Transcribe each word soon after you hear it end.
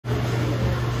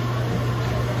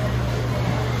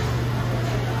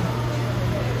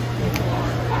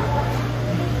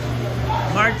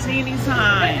martini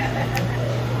time.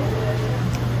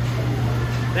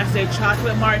 That's a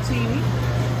chocolate martini.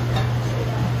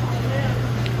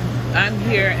 I'm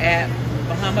here at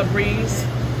Bahama Breeze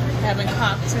having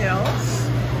cocktails,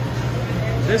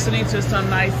 listening to some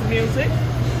nice music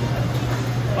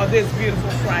on this beautiful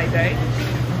Friday.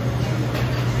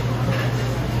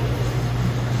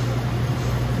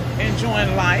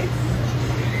 Enjoying life.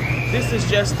 This is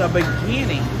just the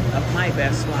beginning of my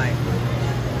best life.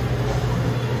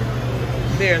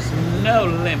 There's no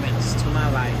limits to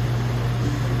my life.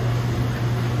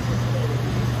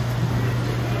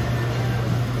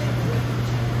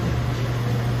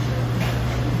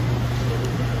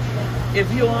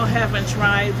 If you all haven't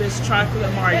tried this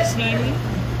chocolate martini,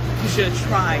 you should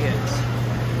try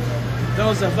it.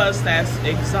 Those of us that's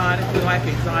exotic, we like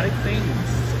exotic things.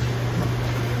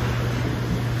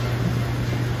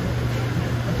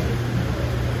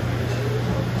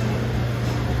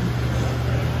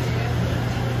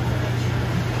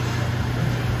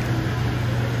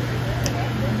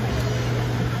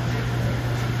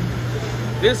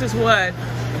 This is what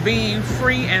being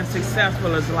free and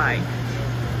successful is like.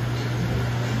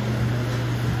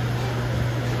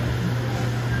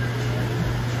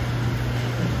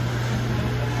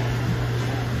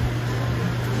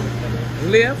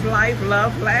 Live life,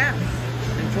 love, laugh,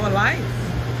 enjoy life.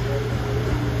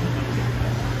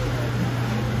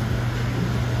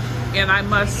 And I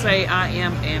must say I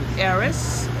am an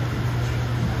heiress.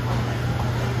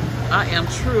 I am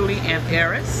truly an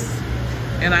heiress.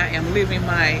 And I am living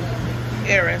my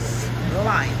heiress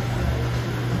life.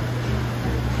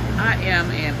 I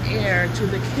am an heir to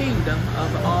the kingdom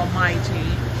of the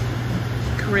Almighty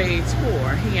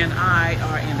Creator. He and I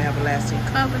are in everlasting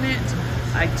covenant.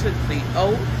 I took the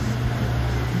oath.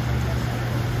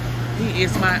 He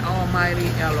is my Almighty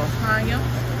Elohim.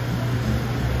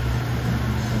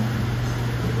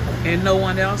 And no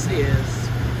one else is.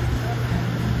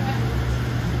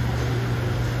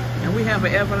 And we have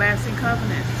an everlasting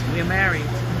covenant. We are married.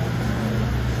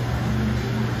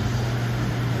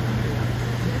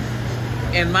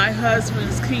 And my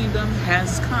husband's kingdom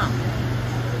has come.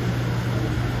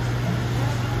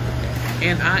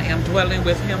 And I am dwelling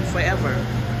with him forever.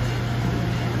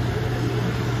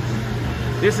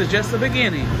 This is just the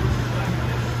beginning.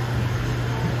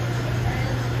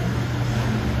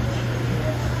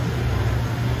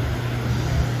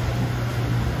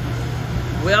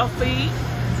 Wealthy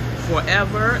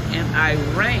forever, and I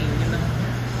reign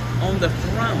on the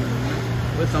throne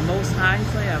with the Most High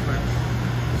forever.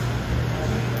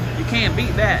 You can't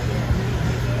beat that.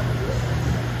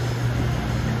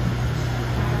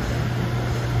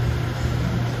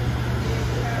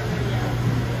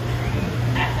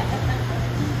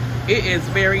 It is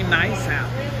very nice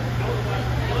out.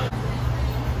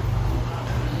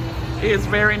 It is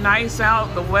very nice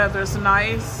out. The weather's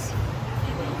nice.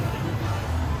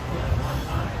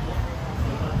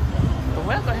 The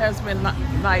weather has been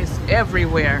nice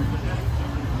everywhere.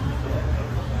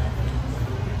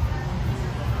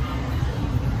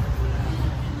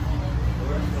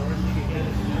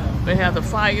 They have the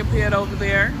fire pit over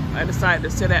there. I decided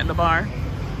to sit at the bar.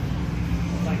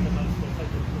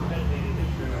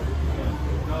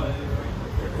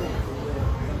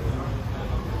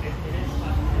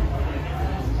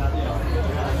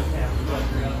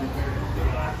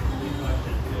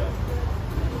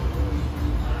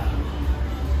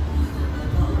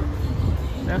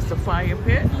 That's the fire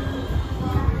pit.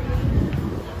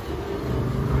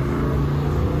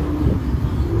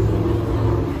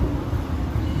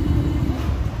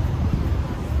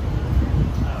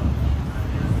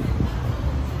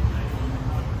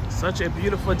 Such a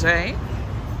beautiful day.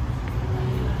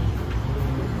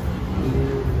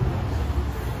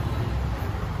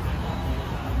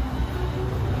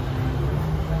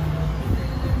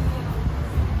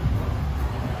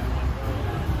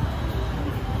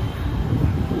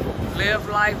 Live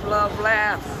life, love,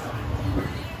 laugh.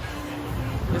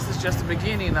 This is just the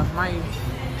beginning of my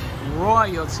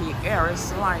royalty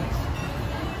heiress life.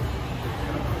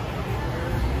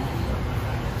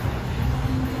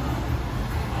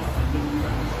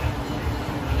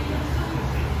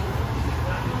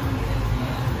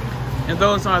 And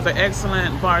those are the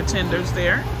excellent bartenders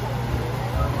there.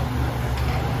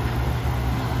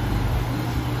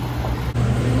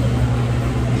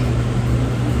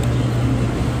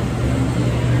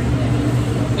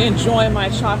 Enjoy my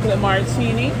chocolate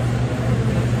martini.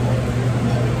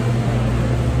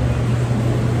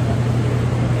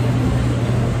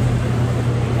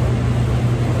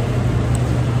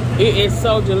 It is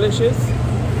so delicious.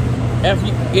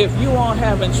 If you all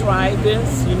haven't tried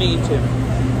this, you need to.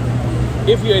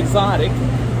 If you're exotic,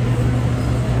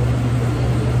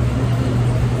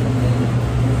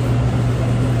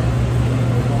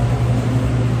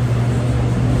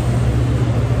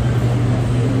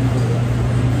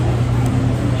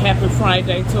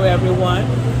 Friday to everyone.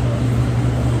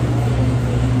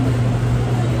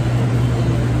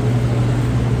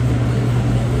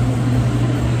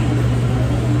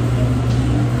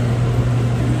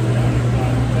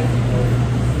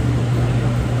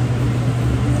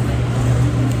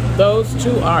 Those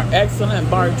two are excellent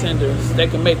bartenders. They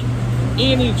can make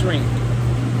any drink.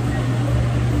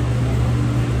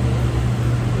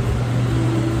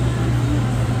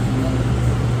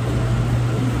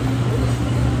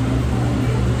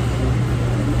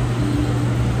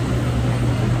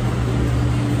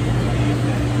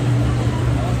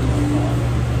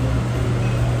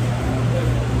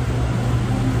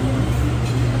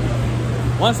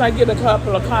 Once I get a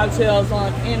couple of cocktails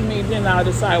on in me, then I'll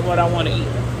decide what I want to eat,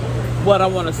 what I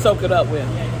want to soak it up with.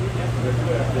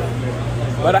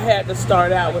 But I had to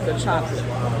start out with the chocolate.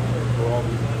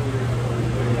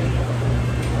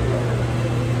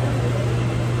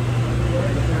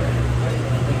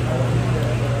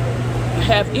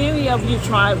 Have any of you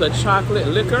tried the chocolate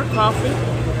liquor coffee?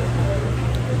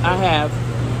 I have.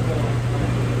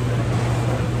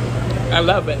 I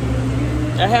love it.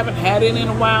 I haven't had it in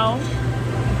a while,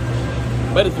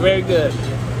 but it's very good.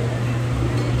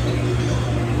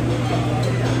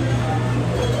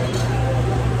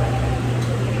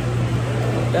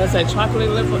 That's a chocolate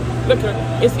liquor.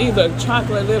 It's either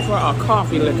chocolate liquor or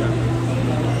coffee liquor,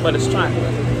 but it's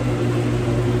chocolate.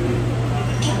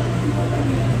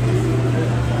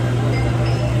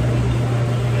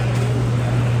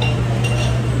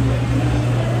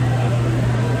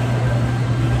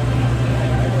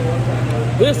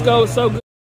 This goes so good.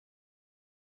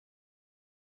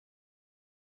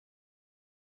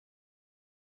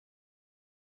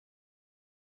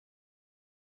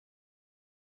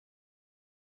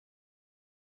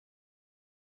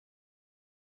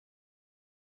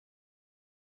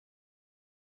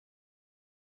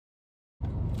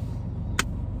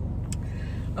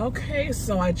 Okay,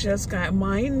 so I just got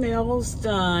my nails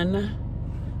done.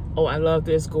 Oh, I love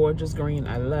this gorgeous green.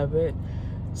 I love it.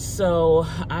 So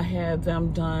I had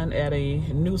them done at a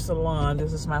new salon.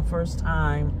 This is my first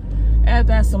time at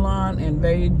that salon, and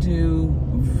they do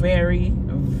very,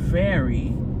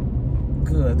 very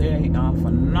good. They are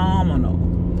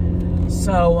phenomenal.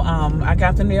 So I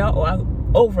got the nail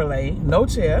overlay, no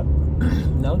tip,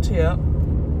 no tip.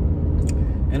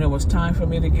 And it was time for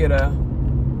me to get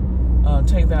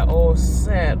take that old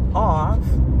set off.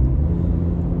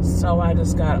 So I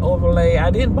just got overlay.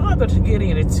 I didn't bother to get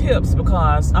any tips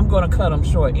because I'm going to cut them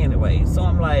short anyway. So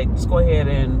I'm like, just go ahead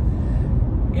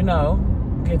and, you know,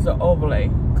 get the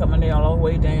overlay. Cut my nail all the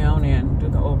way down and do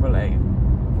the overlay.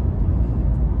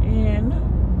 And,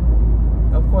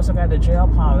 of course, I got the gel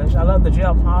polish. I love the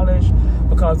gel polish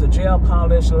because the gel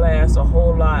polish lasts a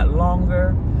whole lot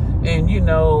longer. And, you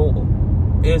know,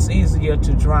 it's easier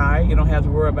to dry. You don't have to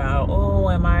worry about, oh,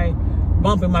 am I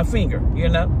bumping my finger, you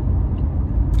know?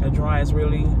 It dries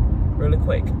really, really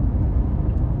quick.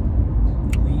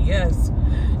 Yes.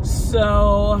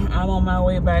 So I'm on my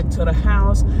way back to the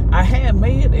house. I had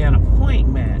made an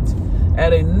appointment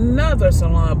at another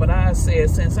salon, but I said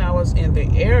since I was in the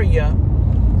area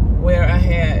where I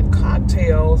had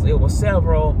cocktails, it was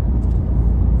several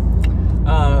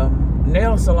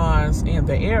nail salons in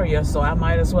the area, so I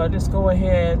might as well just go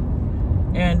ahead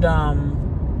and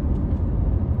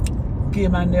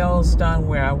get my nails done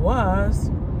where I was,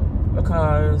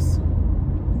 because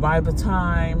by the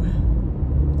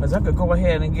time, because I could go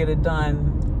ahead and get it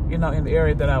done, you know, in the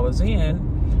area that I was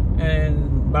in,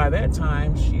 and by that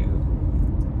time, shoot,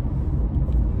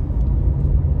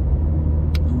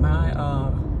 my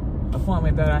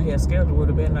appointment that I had scheduled would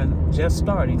have been just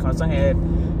starting, because I had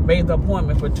made the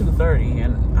appointment for 2:30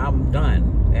 and I'm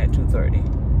done at 2:30.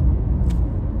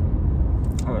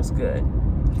 Oh, it's good.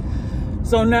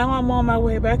 So now I'm on my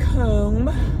way back home.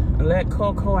 I let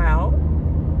Coco out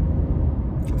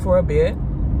for a bit.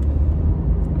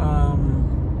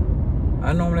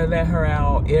 I normally let her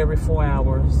out every 4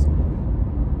 hours,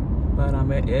 but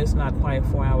it's not quite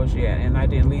 4 hours yet, and I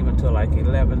didn't leave until like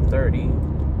 11:30.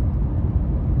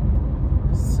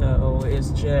 So it's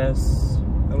just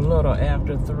a little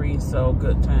after 3, so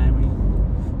good timing.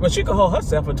 But she can hold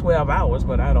herself for 12 hours,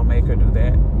 but I don't make her do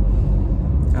that.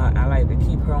 I like to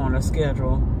keep her on a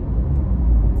schedule.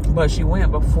 But she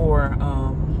went before,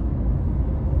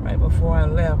 right before I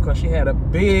left, because she had a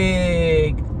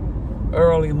big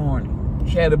early morning.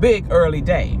 She had a big early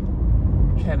day.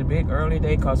 She had a big early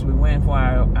day because we went for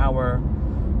our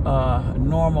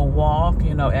normal walk,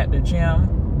 you know, at the gym.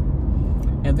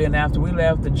 And then after we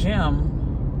left the gym,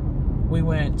 we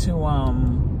went to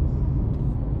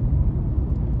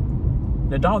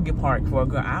the doggy park for a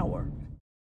good hour.